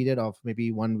it's in a period of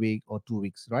maybe 1 week or 2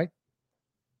 weeks, right?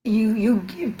 You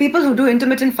people who do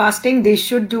intermittent fasting, they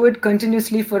should do it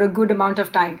continuously for a good amount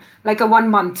of time, like a 1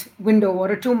 month window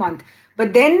or a 2 month.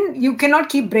 But then you cannot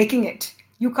keep breaking it.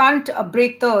 You can't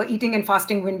break the eating and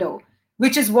fasting window,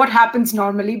 which is what happens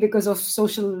normally because of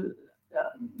social,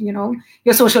 you know,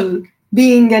 your social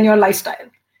being and your lifestyle.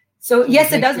 So So yes,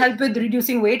 it's it like, does help with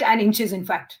reducing weight and inches, in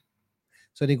fact.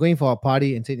 so they're going for a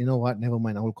party and said, you know what, never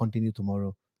mind, I will continue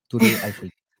tomorrow. Today I shall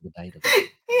do the diet. Okay.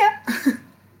 Yeah,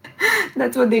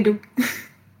 that's what they do.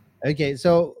 Okay,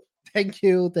 so thank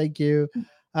you.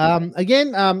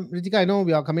 Again, Ritika, I know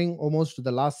we are coming almost to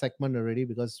the last segment already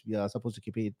because we are supposed to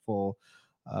keep it for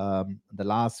the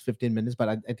last 15 minutes,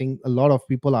 but I think a lot of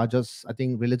people are just, I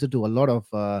think, related to a lot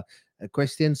of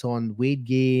questions on weight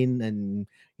gain and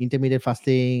intermittent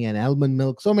fasting and almond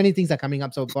milk. So many things are coming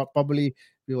up. So probably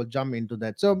we will jump into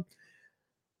that. So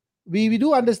we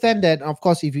do understand that, of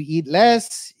course, if you eat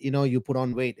less, you put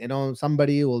on weight.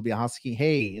 Somebody will be asking,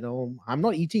 hey, I'm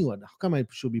not eating, what, how come I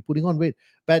should be putting on weight?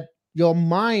 But your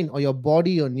mind or your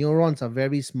body or neurons are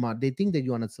very smart. They think that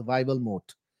you're on a survival mode.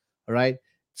 All right.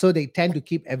 So they tend to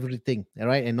keep everything, all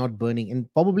right, and not burning.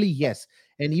 And probably, yes.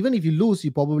 And even if you lose,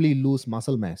 you probably lose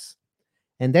muscle mass.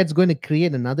 And that's going to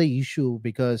create another issue,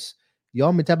 because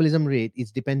your metabolism rate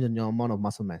is dependent on your amount of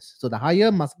muscle mass. So the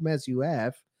higher muscle mass you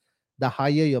have, the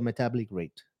higher your metabolic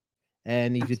rate.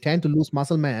 And if you tend to lose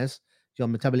muscle mass, your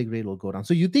metabolic rate will go down.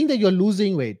 So you think that you're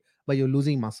losing weight, but you're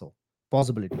losing muscle.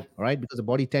 Possibility, all right? Because the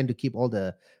body tend to keep all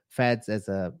the fats as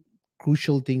a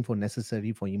crucial thing for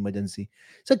necessary for emergency.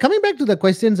 So coming back to the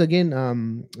questions again,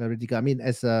 Ritika, I mean,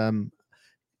 as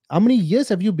how many years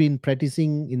have you been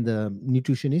practicing in the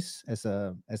nutritionist as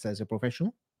a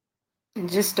professional?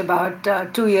 Just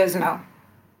about 2 years now.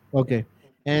 Okay.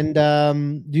 And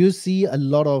do you see a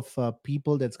lot of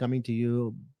people that's coming to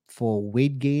you for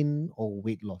weight gain or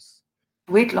weight loss?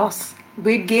 Weight loss,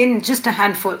 weight gain, just a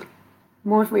handful.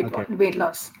 More Okay. weight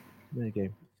loss. Okay.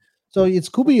 So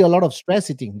it could be a lot of stress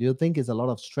eating. Do you think it's a lot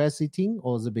of stress eating,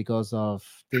 or is it because of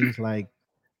things like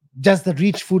just the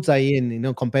rich foods are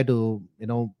in, compared to,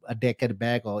 a decade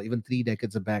back or even 3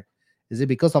 decades back? Is it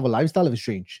because of a lifestyle of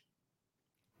change?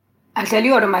 I'll tell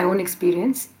you out of my own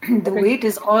experience. The Okay. weight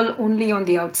is all only on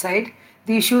the outside.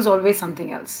 The issue is always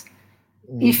something else.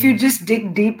 If you Hmm. just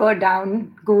dig deeper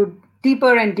down, go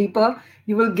deeper and deeper,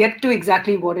 you will get to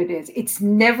exactly what it is. It's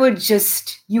never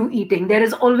just you eating. There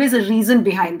is always a reason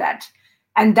behind that.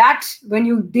 And that, when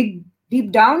you dig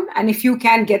deep down, and if you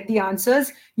can get the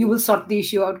answers, you will sort the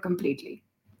issue out completely.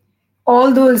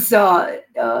 All those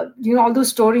all those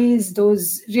stories,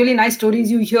 those really nice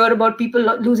stories you hear about people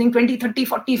losing 20, 30,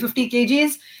 40, 50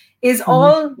 kgs, is Hmm.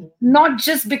 all not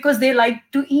just because they like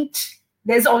to eat.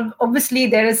 Obviously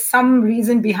there is some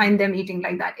reason behind them eating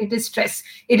like that. It is stress,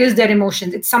 it is their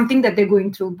emotions, it's something that they're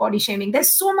going through, body shaming.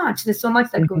 There's so much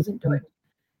that goes into it.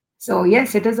 So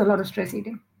yes, it is a lot of stress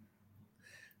eating.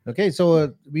 Okay,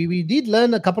 so we did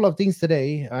learn a couple of things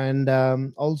today, and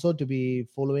also to be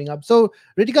following up. So,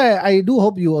 Ritika, I do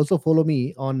hope you also follow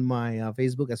me on my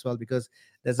Facebook as well, because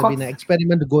there's Of been an course.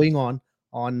 experiment going on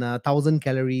 1,000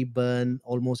 calorie burn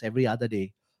almost every other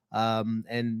day,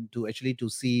 and to actually to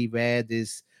see where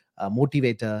this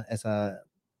motivator as a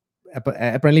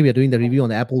apparently we are doing the review on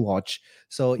the Apple Watch.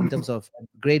 So in terms of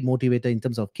great motivator, in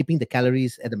terms of keeping the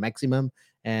calories at the maximum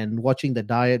and watching the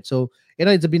diet. So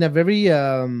it's been a very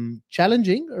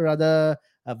challenging, rather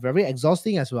very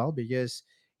exhausting as well, because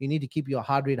you need to keep your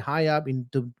heart rate high up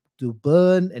to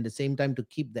burn, at the same time to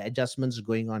keep the adjustments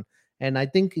going on. And I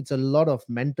think it's a lot of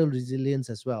mental resilience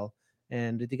as well.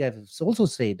 And Ritika has also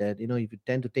said that if you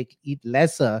tend to eat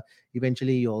lesser,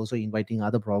 eventually you're also inviting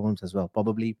other problems as well.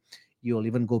 Probably you'll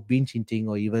even go binge eating,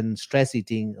 or even stress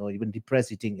eating, or even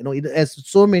depressed eating. It has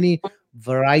so many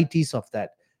varieties of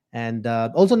that. And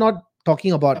also, not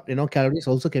talking about calories,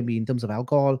 also can be in terms of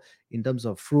alcohol, in terms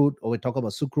of fruit, or we talk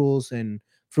about sucrose and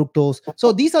fructose.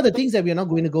 So these are the things that we are not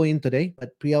going to go in today,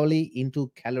 but purely into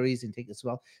calories intake as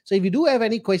well. So if you do have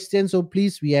any questions, so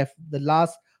please, we have the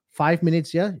last 5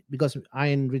 minutes here, because I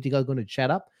and Ritika are going to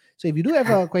chat up. So if you do have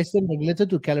a question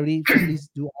related to calorie, so please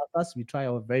do ask us. We try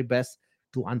our very best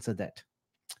to answer that.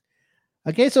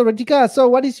 Okay, so Ritika, so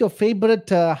what is your favorite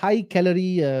high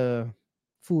calorie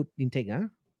food intake? Huh?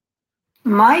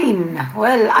 Mine,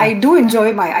 well, I do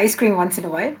enjoy my ice cream once in a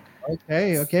while.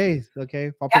 Okay, okay, okay,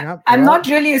 Yeah, popping up. All I'm right. not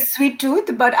really a sweet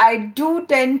tooth, but I do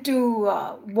tend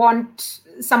to want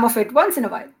some of it once in a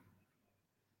while.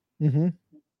 Mm-hmm.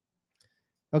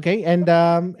 Okay, and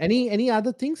any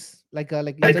other things like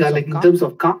in terms of Like in carb? terms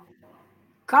of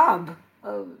carb.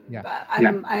 Uh, Yeah.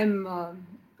 I'm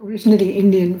originally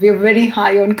Indian. We're very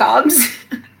high on carbs.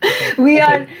 Okay. we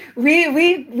are we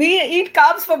eat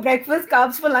carbs for breakfast,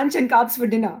 carbs for lunch, and carbs for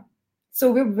dinner.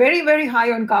 So we're very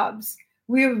high on carbs.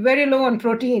 We're very low on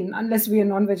protein unless we are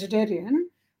non-vegetarian.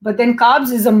 But then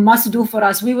carbs is a must-do for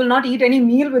us. We will not eat any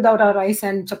meal without our rice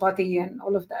and chapati and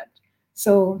all of that.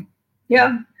 So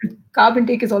yeah, carb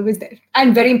intake is always there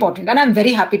and very important. And I'm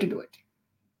very happy to do it.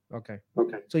 Okay.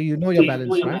 Okay. So you know So your you know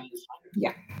balance, your right? balance.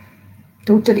 Yeah,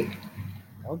 totally.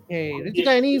 Okay, Ritika,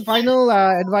 any final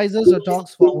advices or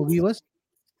talks for our viewers?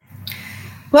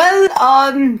 Well,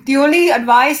 the only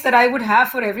advice that I would have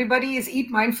for everybody is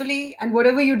eat mindfully, and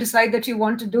whatever you decide that you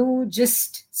want to do,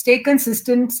 just stay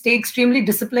consistent, stay extremely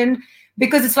disciplined,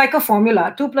 because it's like a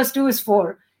formula. 2 plus 2 is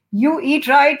 4. You eat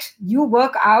right, you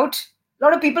work out. A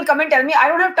lot of people come and tell me, I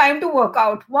don't have time to work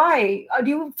out. Why? Do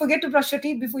you forget to brush your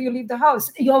teeth before you leave the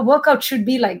house? Your workout should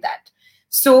be like that.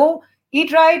 So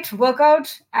eat right, work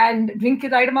out, and drink the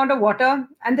right amount of water.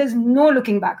 And there's no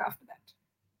looking back after that.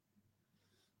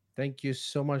 Thank you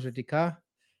so much, Ritika.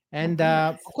 And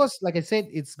Nothing of else. course, like I said,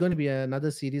 it's going to be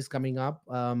another series coming up.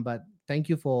 But thank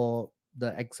you for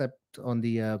the accept on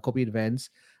the Kopi events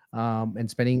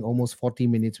and spending almost 40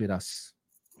 minutes with us.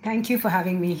 Thank you for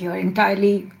having me here.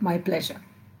 Entirely my pleasure.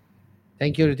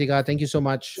 Thank you, Ritika. Thank you so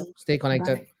much. Stay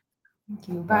connected. Bye. Thank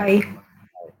you. Bye. Bye.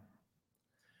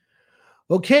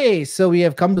 Okay, so we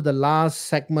have come to the last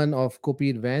segment of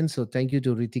Kopi Events. So thank you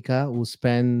to Ritika, who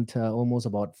spent almost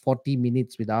about 40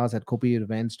 minutes with us at Kopi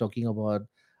Events talking about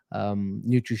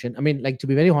nutrition. I mean, like, to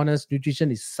be very honest,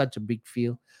 nutrition is such a big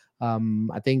field.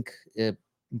 I think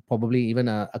probably even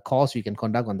a course we can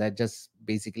conduct on that, just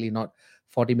basically not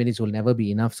 40 minutes will never be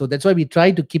enough. So that's why we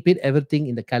try to keep it everything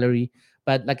in the calorie.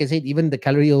 But like I said, even the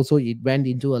calorie also, it went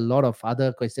into a lot of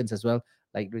other questions as well,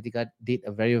 like Ritika did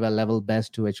a very well level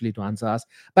best to actually to answer us.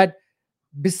 But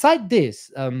beside this,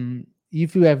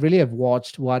 if you have really have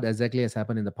watched what exactly has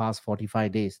happened in the past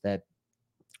 45 days, that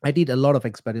I did a lot of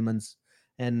experiments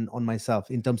and on myself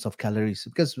in terms of calories.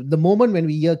 Because the moment when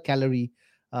we hear calorie,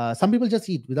 some people just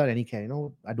eat without any care.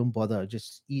 I don't bother.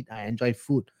 Just eat. I enjoy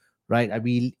food, right?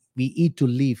 We eat to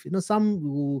live. Some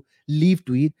who live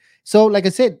to eat. So, like I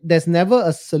said, there's never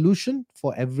a solution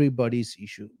for everybody's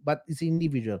issue, but it's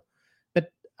individual.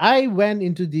 But I went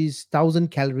into these 1,000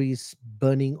 calories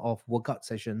burning of workout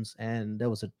sessions, and there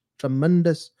was a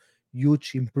tremendous,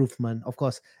 huge improvement. Of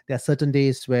course, there are certain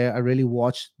days where I really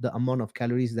watch the amount of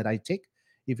calories that I take.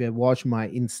 If you watch my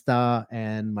Insta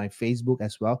and my Facebook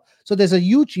as well, so there's a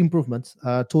huge improvement.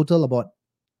 Total about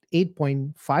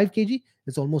 8.5 kg.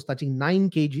 It's almost touching 9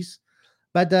 kgs.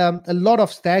 But a lot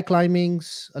of stair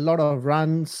climbings, a lot of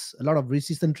runs, a lot of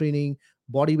resistance training,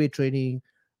 body weight training,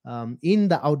 in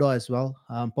the outdoor as well.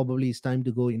 Probably it's time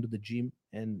to go into the gym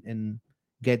and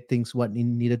get things what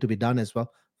needed to be done as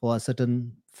well for a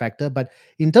certain factor. But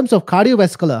in terms of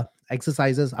cardiovascular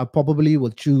exercises, I probably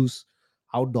will choose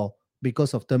outdoor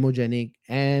because of thermogenic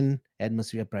and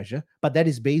atmosphere pressure. But that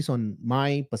is based on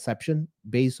my perception,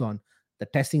 based on the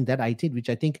testing that I did, which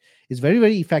I think is very,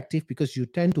 very effective because you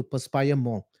tend to perspire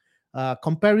more.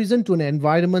 Comparison to an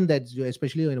environment that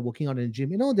especially when you're working out in a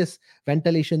gym, there's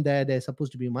ventilation there. There's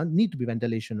supposed to be need to be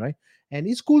ventilation, right? And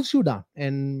it cools you down.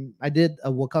 And I did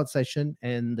a workout session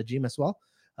in the gym as well.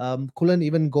 Couldn't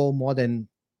even go more than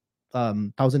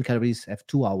 1,000 calories at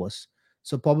 2 hours.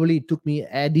 So probably it took me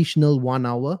additional 1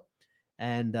 hour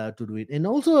and to do it. And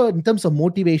also in terms of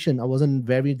motivation, I wasn't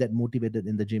very that motivated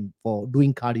in the gym for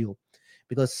doing cardio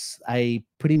because I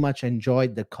pretty much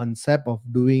enjoyed the concept of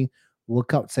doing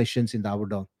workout sessions in the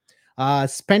outdoor.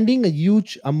 Spending a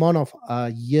huge amount of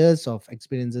years of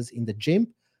experiences in the gym,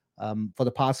 for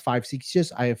the past 5 6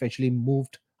 years, I have actually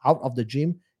moved out of the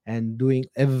gym and doing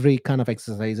every kind of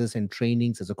exercises and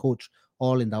trainings as a coach,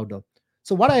 all in the outdoor.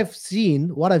 So what I've seen,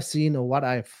 or what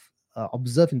I've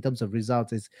observed in terms of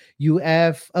results is you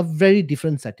have a very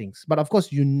different settings. But of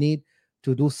course, you need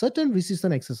to do certain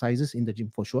resistance exercises in the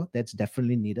gym for sure. That's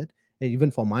definitely needed. And even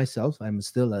for myself, I'm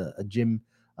still a gym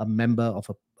a member of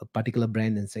a particular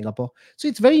brand in Singapore. So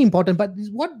it's very important. But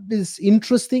what is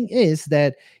interesting is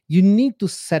that you need to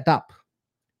set up,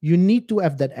 you need to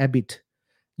have that habit,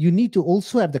 you need to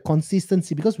also have the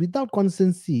consistency, because without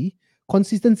consistency,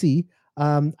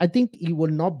 I think you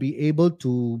will not be able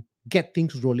to get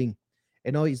things rolling.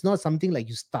 It's not something like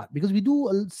you start, because we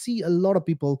do see a lot of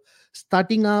people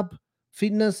starting up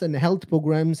fitness and health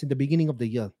programs in the beginning of the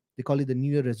year. They call it the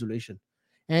new year resolution,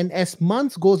 and as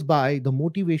months goes by, the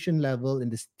motivation level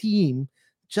and the steam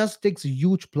just takes a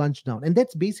huge plunge down, and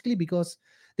that's basically because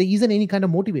there isn't any kind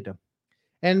of motivator.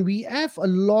 And we have a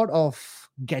lot of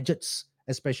gadgets,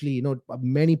 especially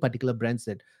many particular brands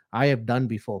that I have done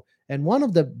before. And one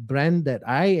of the brand that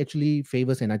I actually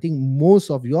favors, and I think most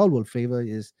of you all will favor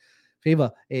is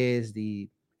the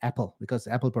Apple, because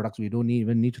Apple products we don't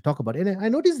even need to talk about. And I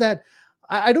noticed that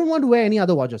I don't want to wear any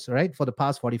other watches, right, for the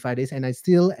past 45 days, and I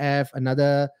still have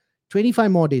another 25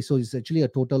 more days. So it's actually a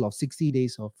total of 60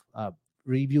 days of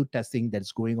review testing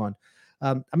that's going on.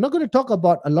 I'm not going to talk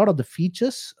about a lot of the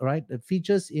features, right? The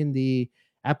features in the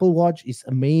Apple Watch is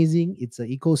amazing. It's an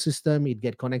ecosystem. It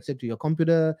get connected to your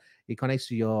computer. It connects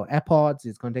to your AirPods.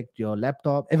 It's connected to your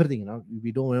laptop. Everything.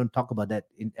 We don't want to talk about that.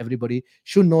 Everybody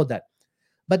should know that.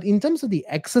 But in terms of the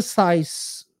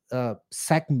exercise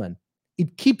segment,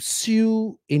 it keeps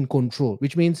you in control,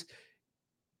 which means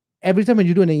every time when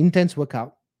you do an intense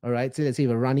workout, All right. So let's say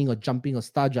you're running or jumping or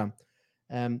star jump,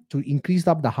 to increase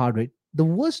up the heart rate. The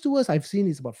worst to worst I've seen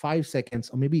is about 5 seconds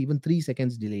or maybe even 3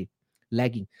 seconds delay,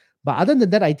 lagging. But other than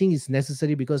that, I think it's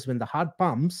necessary because when the heart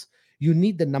pumps, you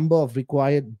need the number of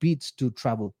required beats to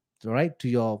travel, right, to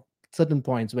your certain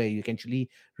points where you can actually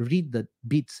read the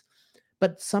beats.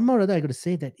 But somehow or other, I got to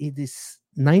say that it is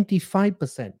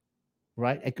 95%,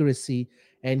 right, accuracy,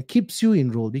 and keeps you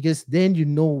enrolled because then you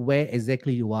know where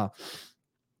exactly you are,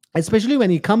 especially when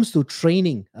it comes to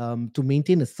training, to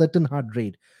maintain a certain heart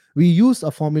rate. We use a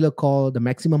formula called the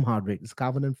maximum heart rate. It's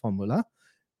Covenant formula,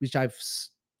 which I've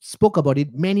spoke about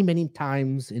it many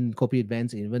times in copy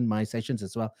advance, even my sessions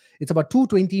as well. It's about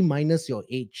 220 minus your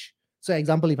age. So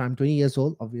example, if I'm 20 years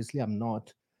old, obviously I'm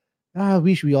not. I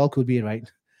wish we all could be,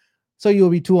 right? So you'll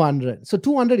be 200. So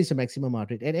 200 is your maximum heart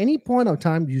rate. At any point of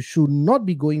time, you should not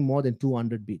be going more than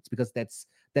 200 beats because that's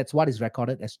what is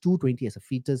recorded as 220 as a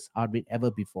fetus heart rate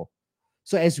ever before.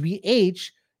 So as we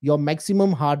age, your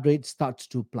maximum heart rate starts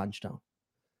to plunge down.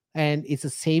 And it's a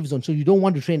safe zone. So you don't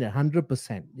want to train at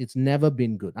 100%. It's never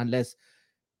been good unless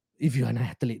if you're an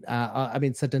athlete. I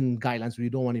mean, certain guidelines where you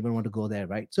don't even want to go there,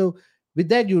 right? So with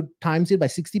that, you times it by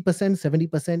 60%, 70%,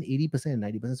 80%,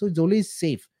 90%. So it's always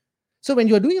safe. So when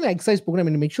you're doing an exercise program,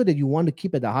 and make sure that you want to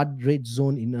keep at the heart rate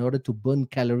zone in order to burn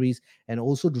calories and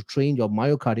also to train your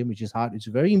myocardium, which is heart. It's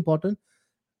very important.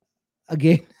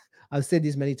 Again, I've said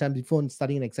this many times before in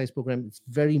studying an exercise program. It's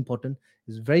very important.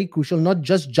 It's very crucial, not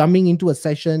just jumping into a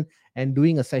session and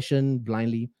doing a session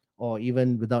blindly or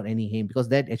even without any aim, because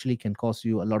that actually can cause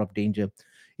you a lot of danger.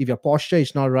 If your posture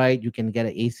is not right, you can get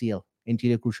an ACL,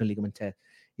 anterior cruciate ligament tear.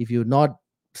 If you're not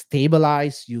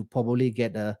stabilized, you probably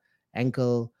get a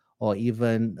ankle or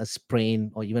even a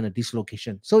sprain or even a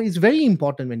dislocation. So it's very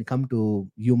important when it comes to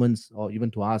humans or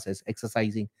even to us as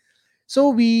exercising. So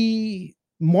we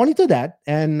monitor that,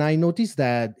 and I noticed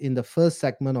that in the first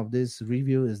segment of this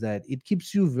review is that it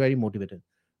keeps you very motivated,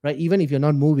 right? Even if you're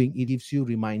not moving, it gives you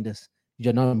reminders.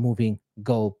 You're not moving,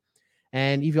 go.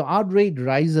 And if your heart rate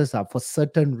rises up for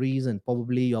certain reason,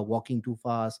 probably you're walking too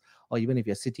fast, or even if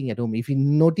you're sitting at home, if you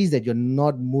notice that you're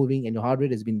not moving and your heart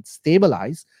rate has been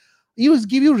stabilized, it will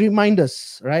give you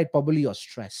reminders, right? Probably your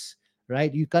stress,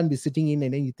 right? You can't be sitting in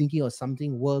and then you're thinking of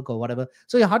something, work or whatever.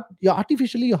 So your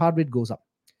artificially your heart rate goes up.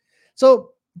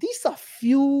 So these are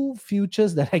few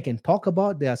futures that I can talk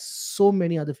about. There are so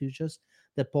many other futures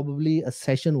that probably a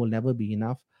session will never be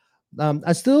enough.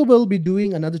 I still will be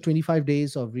doing another 25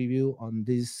 days of review on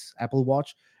this Apple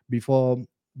Watch before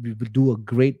we will do a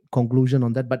great conclusion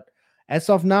on that. But as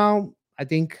of now, I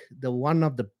think the one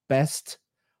of the best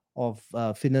of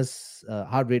fitness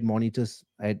heart rate monitors.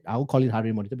 I'll call it heart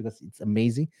rate monitor because it's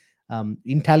amazing,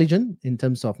 intelligent in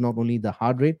terms of not only the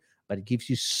heart rate, but it gives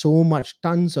you so much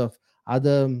tons of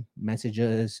other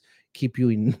messages, keep you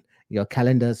in your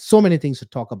calendar, so many things to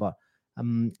talk about,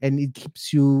 and it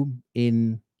keeps you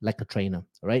in like a trainer,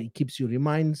 right? It keeps you,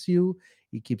 reminds you,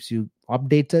 it keeps you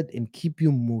updated and keep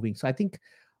you moving. So I think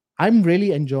I'm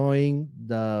really enjoying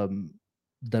the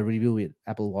review with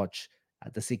Apple Watch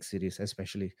at the 6 series,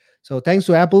 especially. So thanks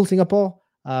to Apple Singapore,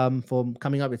 for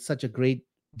coming up with such a great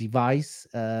device.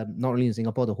 Not only in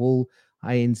Singapore, the whole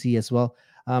INC as well.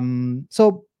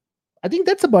 So I think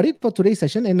that's about it for today's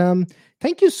session. And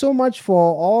thank you so much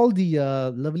for all the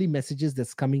lovely messages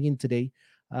that's coming in today.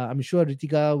 I'm sure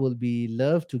Ritika will be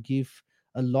love to give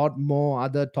a lot more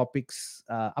other topics,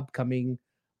 upcoming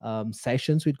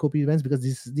sessions with Copy Events, because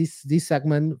this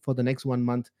segment for the next 1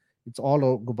 month, it's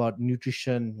all about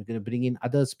nutrition. We're going to bring in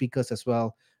other speakers as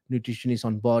well, nutritionists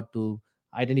on board to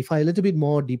identify a little bit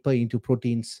more deeper into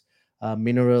proteins,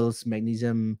 minerals,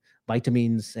 magnesium,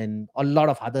 vitamins, and a lot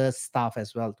of other stuff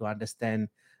as well to understand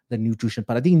the nutrition.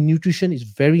 But I think nutrition is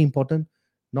very important,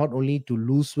 not only to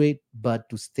lose weight, but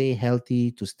to stay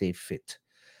healthy, to stay fit.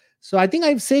 So I think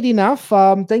I've said enough.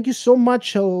 Thank you so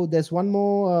much. Oh, there's one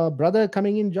more brother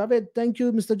coming in, Javed. Thank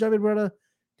you, Mr. Javed, brother.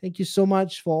 Thank you so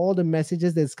much for all the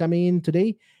messages that's coming in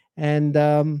today. And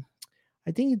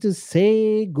I think to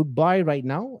say goodbye right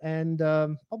now, and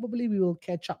probably we will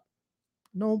catch up.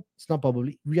 No, it's not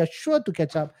probably. We are sure to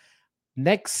catch up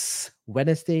next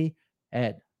Wednesday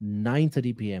at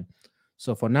 9:30 p.m.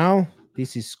 So for now,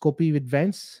 this is Copy with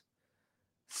Vance.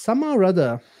 Somehow or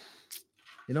other,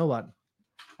 you know what?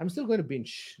 I'm still going to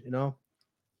binge,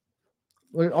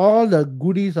 with all the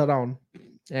goodies around.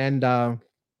 And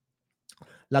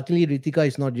luckily, Ritika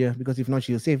is not here, because if not,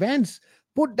 she'll say, Vance,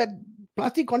 put that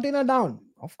plastic container down.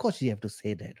 Of course, you have to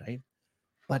say that, right?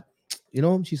 But,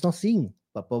 she's not seeing,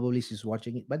 but probably she's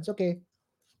watching it. But it's okay.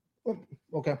 Oh,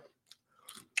 okay.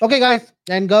 Okay, guys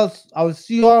and girls, I will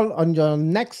see you all on your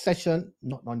next session.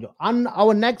 Not on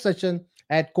our next session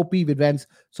at Copy with Vance.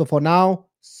 So for now,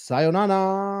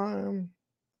 sayonara.